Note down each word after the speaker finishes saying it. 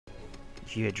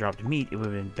If you had dropped meat, it would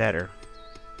have been better.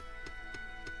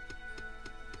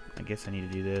 I guess I need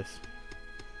to do this.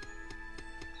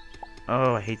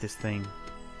 Oh, I hate this thing.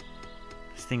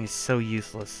 This thing is so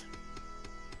useless.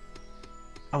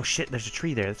 Oh shit, there's a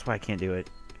tree there. That's why I can't do it.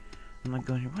 I'm like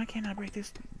going, why can't I break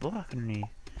this block underneath?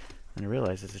 And I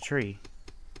realize it's a tree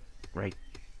right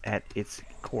at its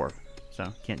core.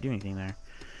 So, can't do anything there.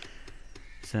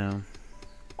 So,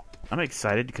 I'm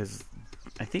excited because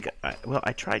I think,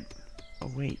 I tried.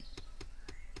 Oh, wait.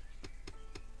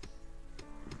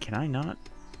 Can I not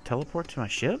teleport to my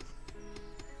ship?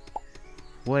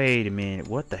 Wait a minute,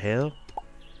 what the hell?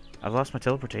 I've lost my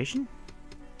teleportation?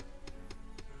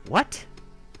 What?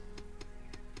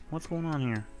 What's going on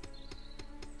here?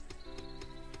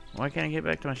 Why can't I get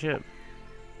back to my ship?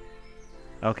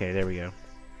 Okay, there we go.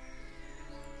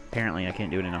 Apparently I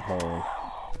can't do it in a hole.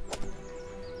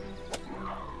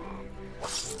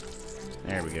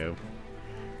 There we go.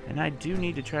 And I do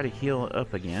need to try to heal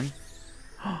up again.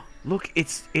 Look,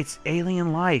 it's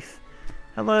alien life.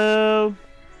 Hello.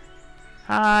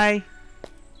 Hi.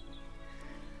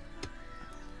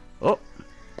 Oh.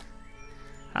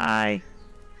 Hi.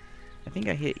 I think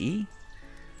I hit E.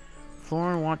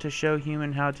 Florin want to show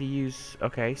human how to use...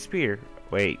 Okay, spear.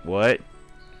 Wait, what?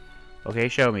 Okay,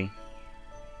 show me.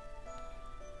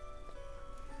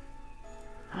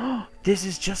 This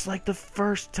is just like the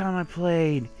first time I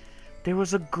played. There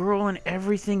was a girl and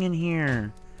everything in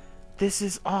here. This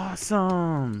is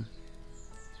awesome.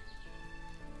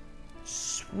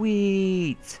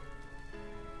 Sweet.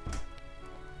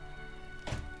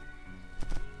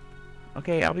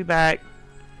 Okay, I'll be back.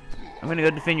 I'm gonna go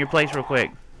defend your place real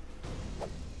quick.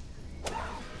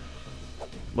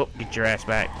 Whoop, get your ass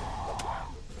back.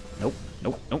 Nope,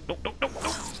 nope, nope, nope, nope, nope,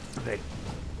 nope. Okay.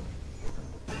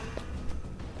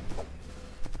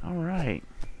 Alright.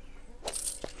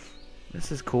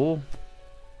 This is cool.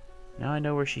 Now I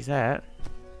know where she's at.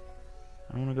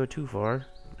 I don't want to go too far.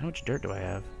 How much dirt do I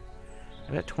have?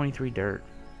 I got 23 dirt.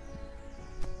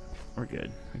 We're good.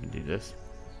 We can do this.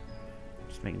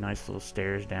 Just make nice little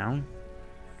stairs down.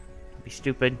 Don't be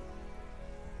stupid.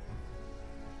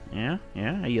 Yeah?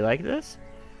 Yeah? You like this?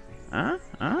 Huh?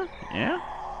 Huh? Yeah?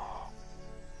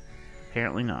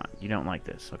 Apparently not. You don't like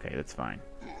this. Okay, that's fine.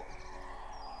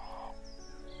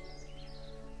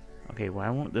 Okay, why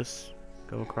won't this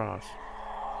go across?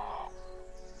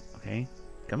 Okay,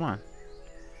 come on.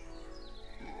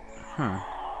 Huh.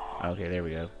 Okay, there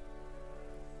we go.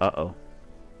 Uh-oh.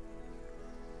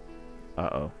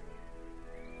 Uh-oh.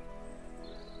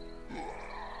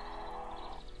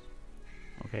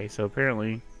 Okay, so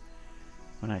apparently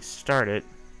when I start it...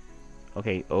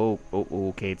 Okay,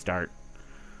 okay, it's dark.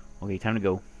 Okay, time to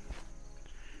go.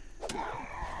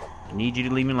 I need you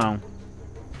to leave me alone.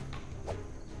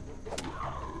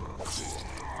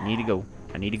 I need to go.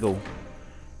 I need to go.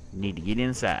 Need to get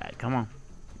inside. Come on.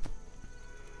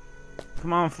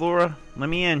 Come on, Flora. Let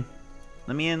me in.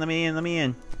 Let me in, let me in, let me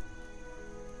in.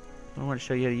 I want to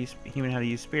show you how to use how to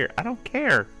use spear. I don't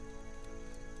care.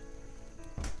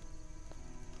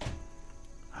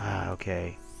 Ah,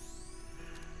 okay.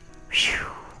 Phew.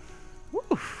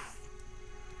 Woof.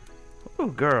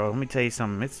 Ooh, girl, let me tell you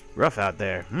something. It's rough out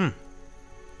there.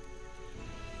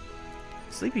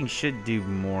 Sleeping should do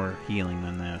more healing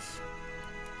than this.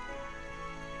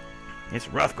 It's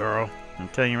rough, girl. I'm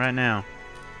telling you right now.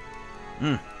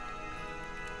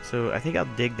 So I think I'll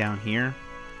dig down here.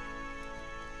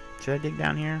 Should I dig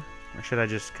down here? Or should I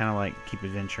just kind of like keep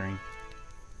adventuring?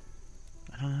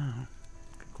 I don't know.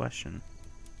 Good question.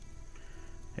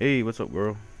 Hey, what's up,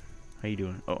 girl? How you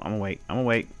doing? Oh, I'm awake. I'm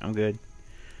awake. I'm good.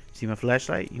 See my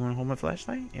flashlight? You want to hold my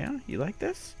flashlight? Yeah? You like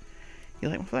this? You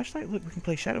like my flashlight? Look, we can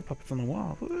play shadow puppets on the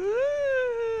wall.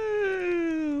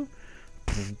 Woo!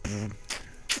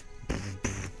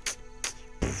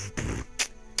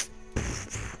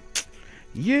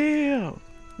 Yeah!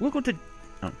 Welcome to...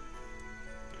 Oh.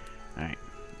 Alright.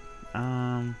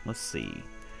 Let's see.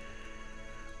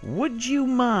 Would you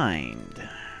mind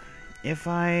if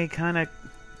I kind of...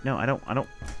 No, I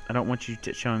don't want you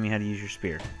to showing me how to use your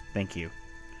spear. Thank you.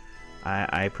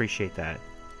 I appreciate that.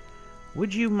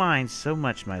 Would you mind so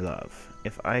much, my love,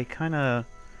 if I kind of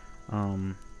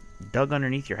dug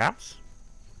underneath your house?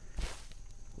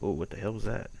 Oh, what the hell was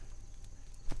that?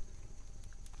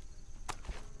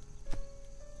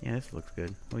 Yeah, this looks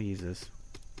good. We'll use this.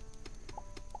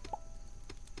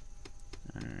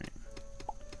 Alright.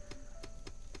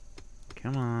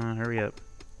 Come on, hurry up.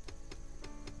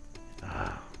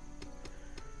 Ah.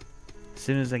 As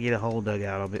soon as I get a hole dug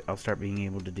out, I'll start being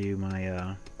able to do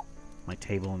my my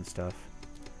table and stuff.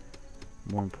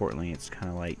 More importantly, it's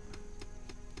kind of like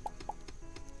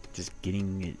just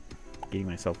getting it getting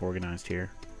myself organized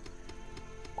here.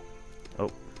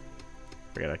 Oh,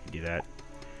 forgot I could do that.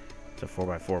 It's a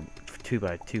 4x4,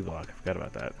 2x2 block. I forgot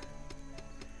about that.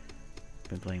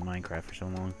 Been playing Minecraft for so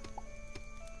long,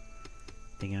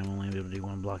 thinking I'm only able to do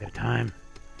one block at a time.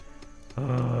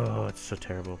 Oh, it's so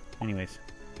terrible. Anyways,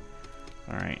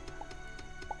 all right,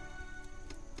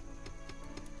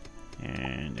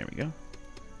 and there we go.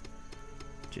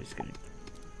 Just gonna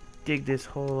dig this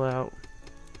hole out.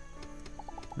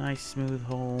 Nice smooth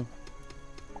hole.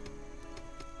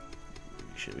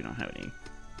 Make sure we don't have any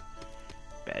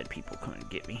bad people coming to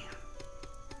get me.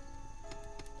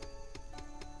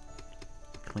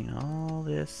 Clean all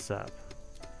this up.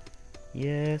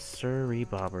 Yes, sirree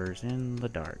bobbers, in the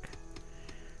dark.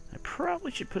 I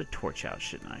probably should put a torch out,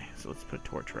 shouldn't I? So let's put a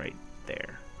torch right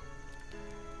there.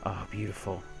 Oh,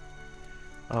 beautiful.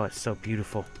 Oh, it's so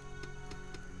beautiful.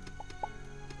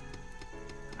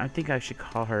 I think I should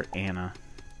call her Anna.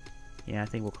 Yeah, I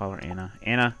think we'll call her Anna.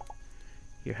 Anna,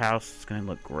 your house is going to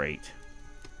look great.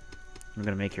 I'm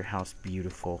going to make your house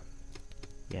beautiful.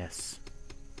 Yes.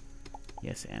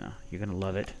 Yes, Anna. You're going to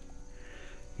love it.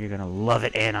 You're going to love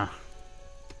it, Anna.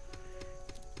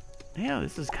 Yeah,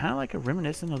 this is kind of like a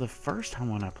reminiscent of the first time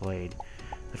when I played.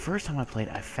 The first time I played,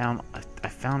 I found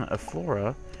a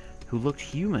flora who looked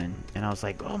human. And I was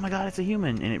like, oh my god, it's a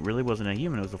human. And it really wasn't a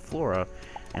human. It was a flora.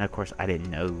 And of course, I didn't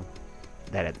know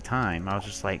that at the time. I was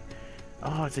just like,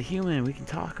 oh, it's a human. We can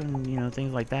talk and, you know,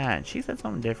 things like that. And she said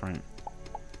something different.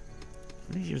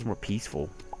 I think she was more peaceful.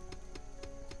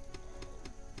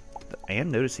 I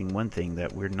am noticing one thing,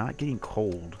 that we're not getting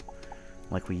cold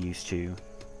like we used to,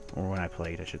 or when I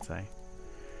played, I should say.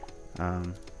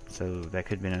 So that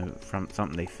could have been from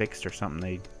something they fixed, or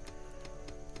something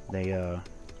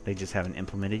they just haven't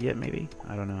implemented yet. Maybe,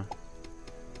 I don't know.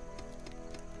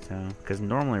 So, because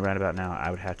normally right about now I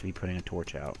would have to be putting a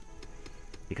torch out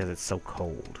because it's so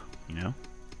cold, you know.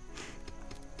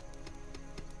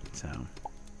 So,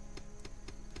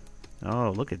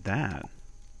 oh, look at that!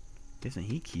 Isn't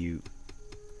he cute?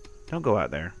 Don't go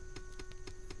out there.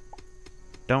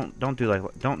 Don't do like,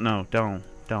 don't.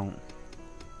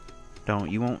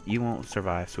 You won't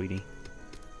survive, sweetie.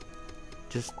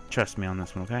 Just trust me on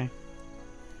this one, okay?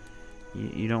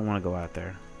 You don't want to go out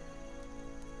there.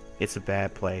 It's a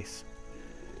bad place.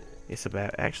 It's a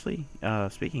bad, actually,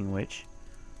 speaking of which,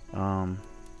 of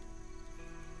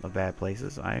bad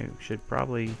places, I should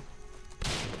probably,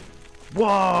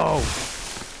 whoa!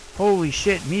 Holy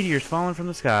shit, meteors falling from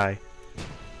the sky.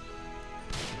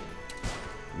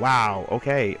 Wow,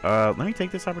 okay, let me take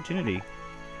this opportunity.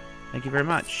 Thank you very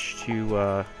much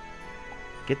to,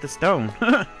 get the stone.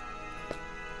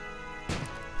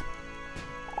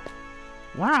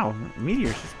 Wow,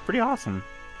 meteors is pretty awesome.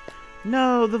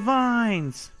 No, the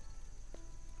vines!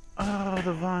 Oh,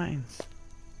 the vines.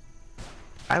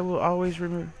 I will always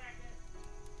remember.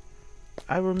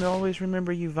 I will always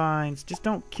remember you, vines. Just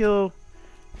don't kill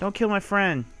my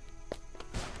friend.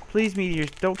 Please,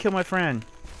 meteors, don't kill my friend.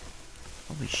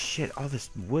 Holy shit, all this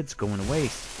wood's going to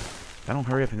waste. If I don't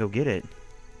hurry up and go get it.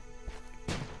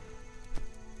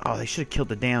 Oh, they should have killed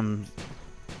the damn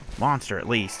monster at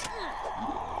least.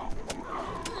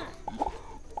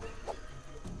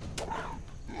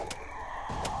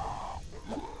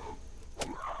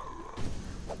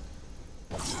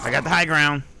 I got the high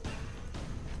ground.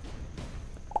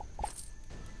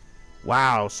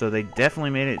 Wow, so they definitely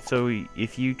made it so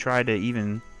if you try to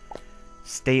even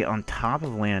stay on top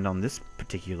of land on this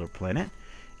particular planet,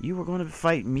 you were going to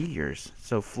fight meteors.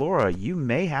 So Flora, you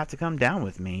may have to come down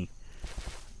with me.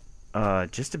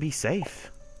 Just to be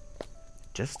safe.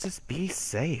 Just to be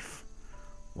safe.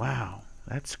 Wow,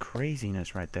 that's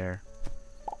craziness right there.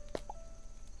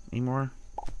 Any more?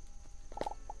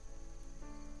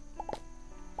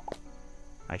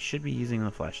 I should be using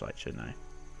the flashlight, shouldn't I?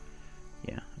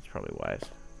 Yeah, that's probably wise.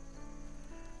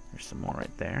 There's some more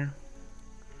right there.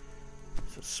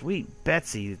 So sweet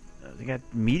Betsy, they got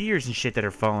meteors and shit that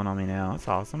are falling on me now. That's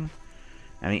awesome.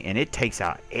 I mean, and it takes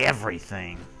out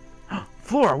everything.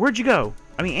 Flora, where'd you go?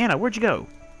 I mean, Anna, where'd you go?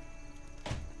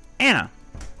 Anna!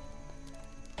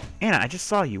 Anna, I just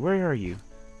saw you. Where are you?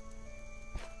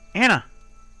 Anna!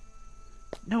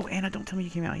 No, Anna, don't tell me you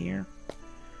came out here.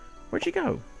 Where'd you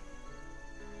go?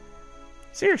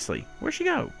 Seriously, where'd she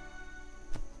go?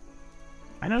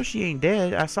 I know she ain't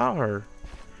dead. I saw her.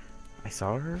 I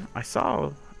saw her. I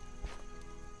saw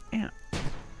Anna.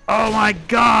 Oh my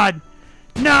god!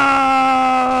 No!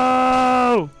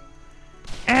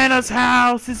 Anna's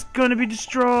house is gonna be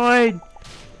destroyed!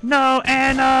 No,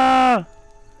 Anna!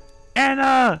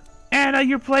 Anna! Anna,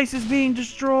 your place is being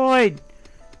destroyed!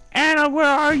 Anna, where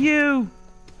are you?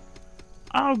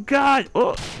 Oh god!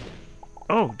 Oh,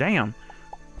 Oh, damn.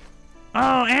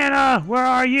 Oh, Anna, where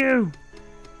are you?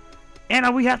 Anna,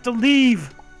 we have to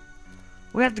leave.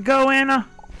 We have to go, Anna.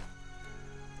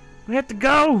 We have to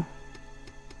go.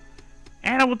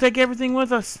 Anna, we'll take everything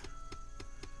with us.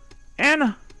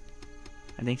 Anna.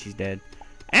 I think she's dead.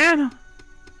 Anna.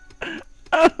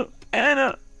 Oh,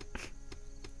 Anna.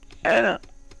 Anna.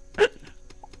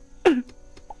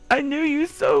 I knew you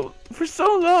for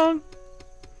so long.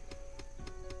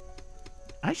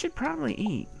 I should probably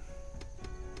eat.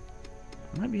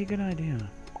 Might be a good idea.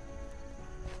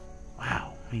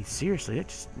 Wow. I mean, seriously, it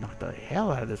just knocked the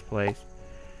hell out of this place.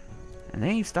 And they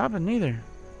ain't stopping neither.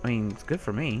 I mean, it's good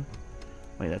for me.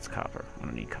 Wait, that's copper. I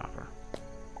don't need copper.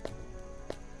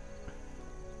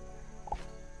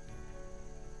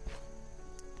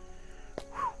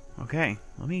 Whew. Okay,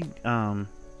 let me, I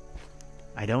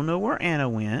don't know where Anna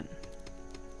went.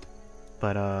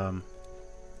 But,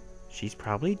 she's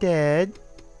probably dead.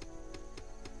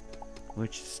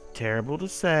 Which is terrible to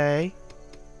say.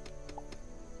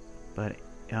 But,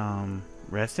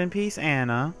 rest in peace,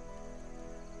 Anna.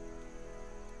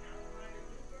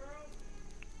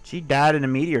 She died in a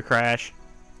meteor crash.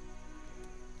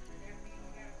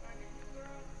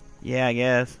 Yeah, I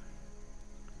guess.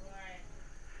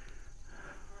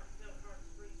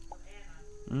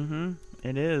 Mm-hmm.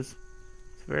 It is.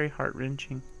 It's very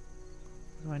heart-wrenching.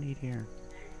 What do I need here?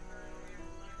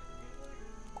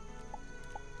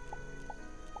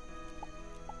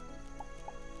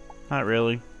 Not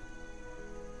really. It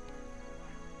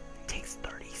takes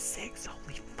 36.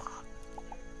 Holy fuck.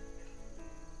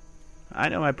 I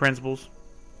know my principles.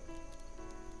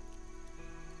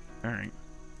 Alright.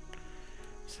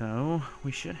 So,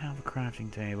 we should have a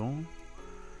crafting table.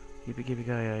 Yippee yippee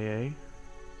guy yay.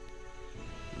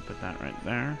 Put that right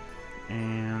there.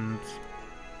 And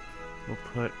we'll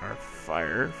put our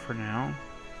fire for now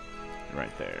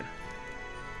right there.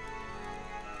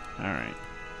 Alright.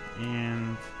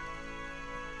 And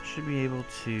should be able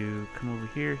to come over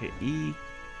here, hit E,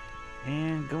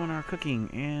 and go in our cooking,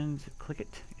 and click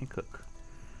it, and cook.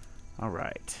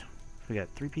 Alright. We got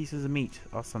 3 pieces of meat.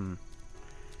 Awesome.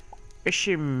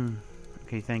 Ishim!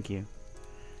 Okay, thank you.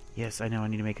 Yes, I know, I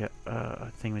need to make a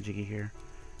thingamajiggy here.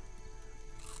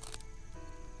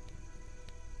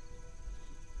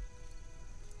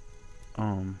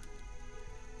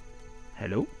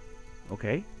 Hello?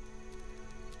 Okay.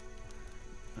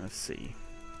 Let's see.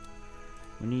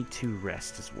 We need to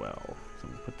rest as well. So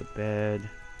we'll put the bed.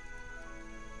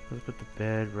 Let's put the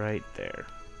bed right there.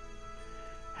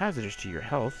 Hazardous to your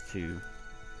health to.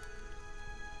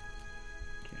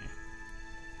 Okay.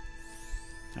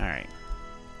 Alright.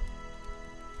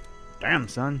 Damn,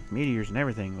 son. Meteors and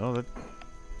everything. Well, that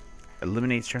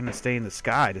eliminates trying to stay in the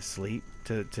sky to sleep.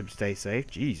 To stay safe.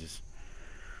 Jesus.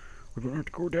 We're gonna have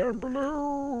to go down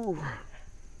below.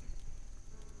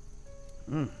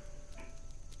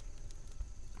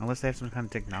 Unless they have some kind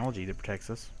of technology that protects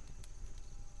us.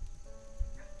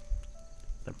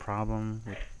 The problem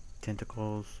with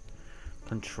tentacles.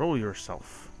 Control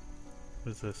yourself.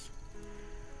 What is this?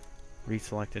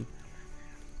 Reselected.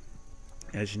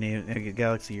 As you name it,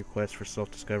 Galaxy, your quest for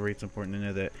self-discovery, it's important to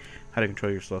know that how to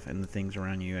control yourself and the things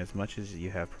around you as much as you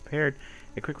have prepared.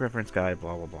 A quick reference guide,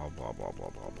 blah blah blah blah blah blah blah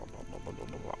blah blah blah blah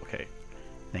blah blah. Okay.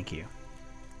 Thank you.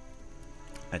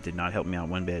 That did not help me out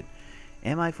one bit.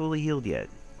 Am I fully healed yet?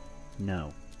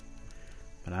 No.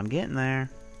 But I'm getting there.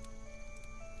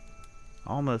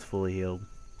 Almost fully healed.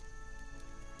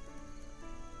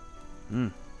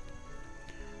 So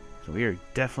we are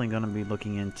definitely going to be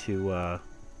looking into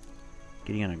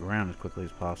getting on the ground as quickly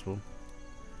as possible.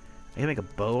 I can make a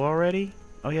bow already?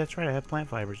 Oh yeah, that's right. I have plant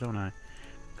fibers, don't I?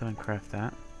 Go and craft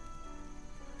that.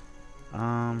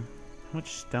 How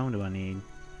much stone do I need?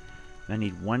 I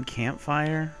need 1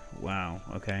 campfire? Wow,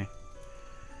 okay.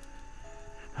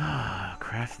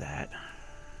 Craft that.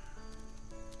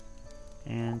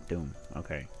 And boom.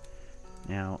 Okay.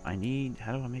 Now, I need...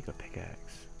 How do I make a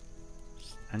pickaxe?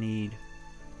 I need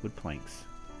wood planks.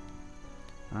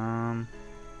 Thought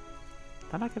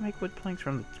I could make wood planks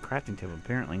from the crafting table.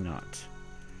 Apparently not.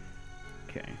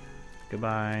 Okay.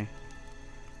 Goodbye.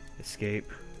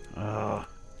 Escape. Ugh.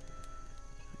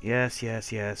 Yes,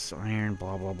 yes, yes. Iron,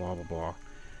 blah, blah, blah, blah,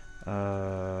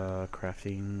 blah.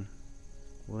 Crafting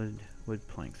wood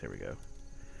planks. There we go.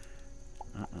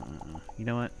 You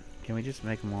know what? Can we just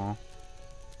make them all?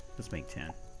 Let's make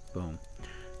 10. Boom.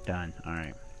 Done.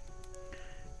 Alright.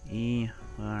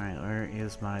 Alright, where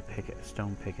is my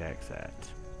stone pickaxe at?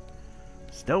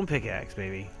 Stone pickaxe,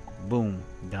 baby. Boom.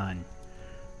 Done.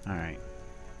 Alright.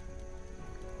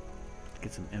 Let's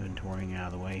get some inventorying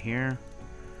out of the way here.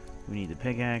 We need the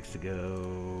pickaxe to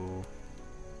go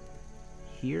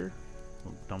here.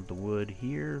 We'll dump the wood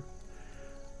here.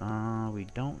 We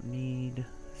don't need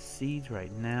seeds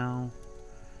right now.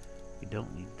 We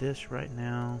don't need this right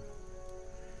now.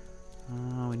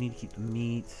 We need to keep the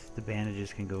meat. The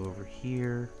bandages can go over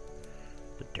here.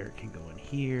 The dirt can go in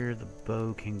here. The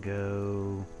bow can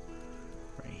go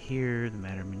right here. The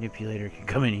matter manipulator can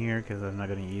come in here because I'm not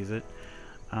going to use it.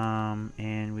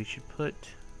 And we should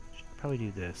probably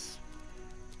do this.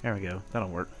 There we go. That'll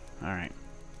work. Alright.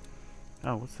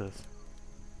 Oh, what's this?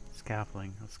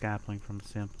 Scaffolding. A scaffolding from a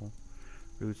sample.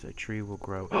 Roots, a tree will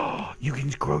grow. Oh, you can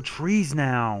grow trees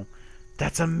now!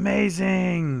 That's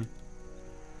amazing!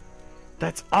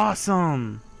 That's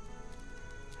awesome!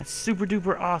 That's super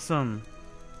duper awesome!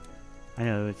 I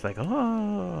know it's like,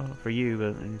 oh, for you,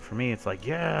 but for me it's like,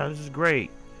 yeah, this is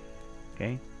great!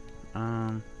 Okay.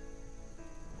 Alright,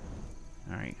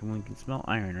 we can smelt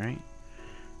iron, right?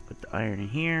 Put the iron in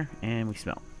here, and we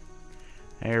smelt.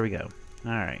 There we go.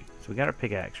 Alright, so we got our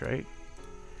pickaxe, right?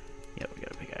 Yep, we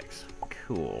got a pickaxe.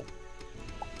 Cool.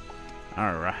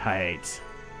 Alright.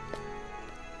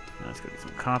 Let's go get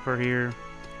some copper here.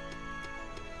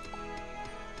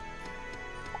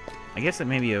 I guess it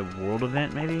may be a world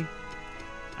event, maybe?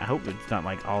 I hope it's not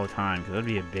like all the time, because that'd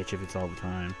be a bitch if it's all the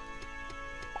time.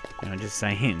 You know, just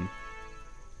saying.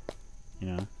 You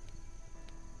know?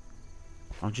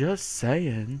 I'm just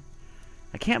saying.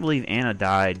 I can't believe Anna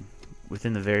died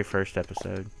within the very first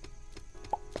episode.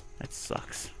 That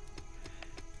sucks.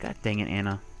 God dang it,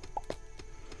 Anna.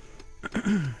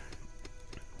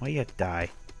 Why you have to die?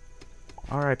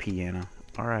 R.I.P. Anna.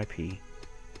 R.I.P.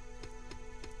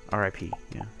 R.I.P.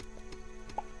 Yeah.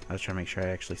 I was trying to make sure I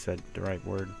actually said the right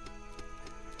word.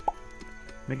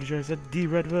 Making sure I said the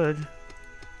right word.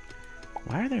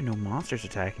 Why are there no monsters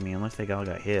attacking me unless they all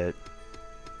got hit?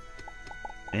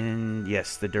 And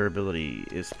yes, the durability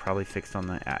is probably fixed on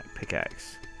the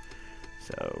pickaxe.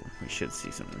 So we should see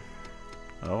some.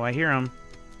 Oh, I hear them.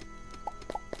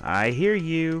 I hear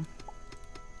you.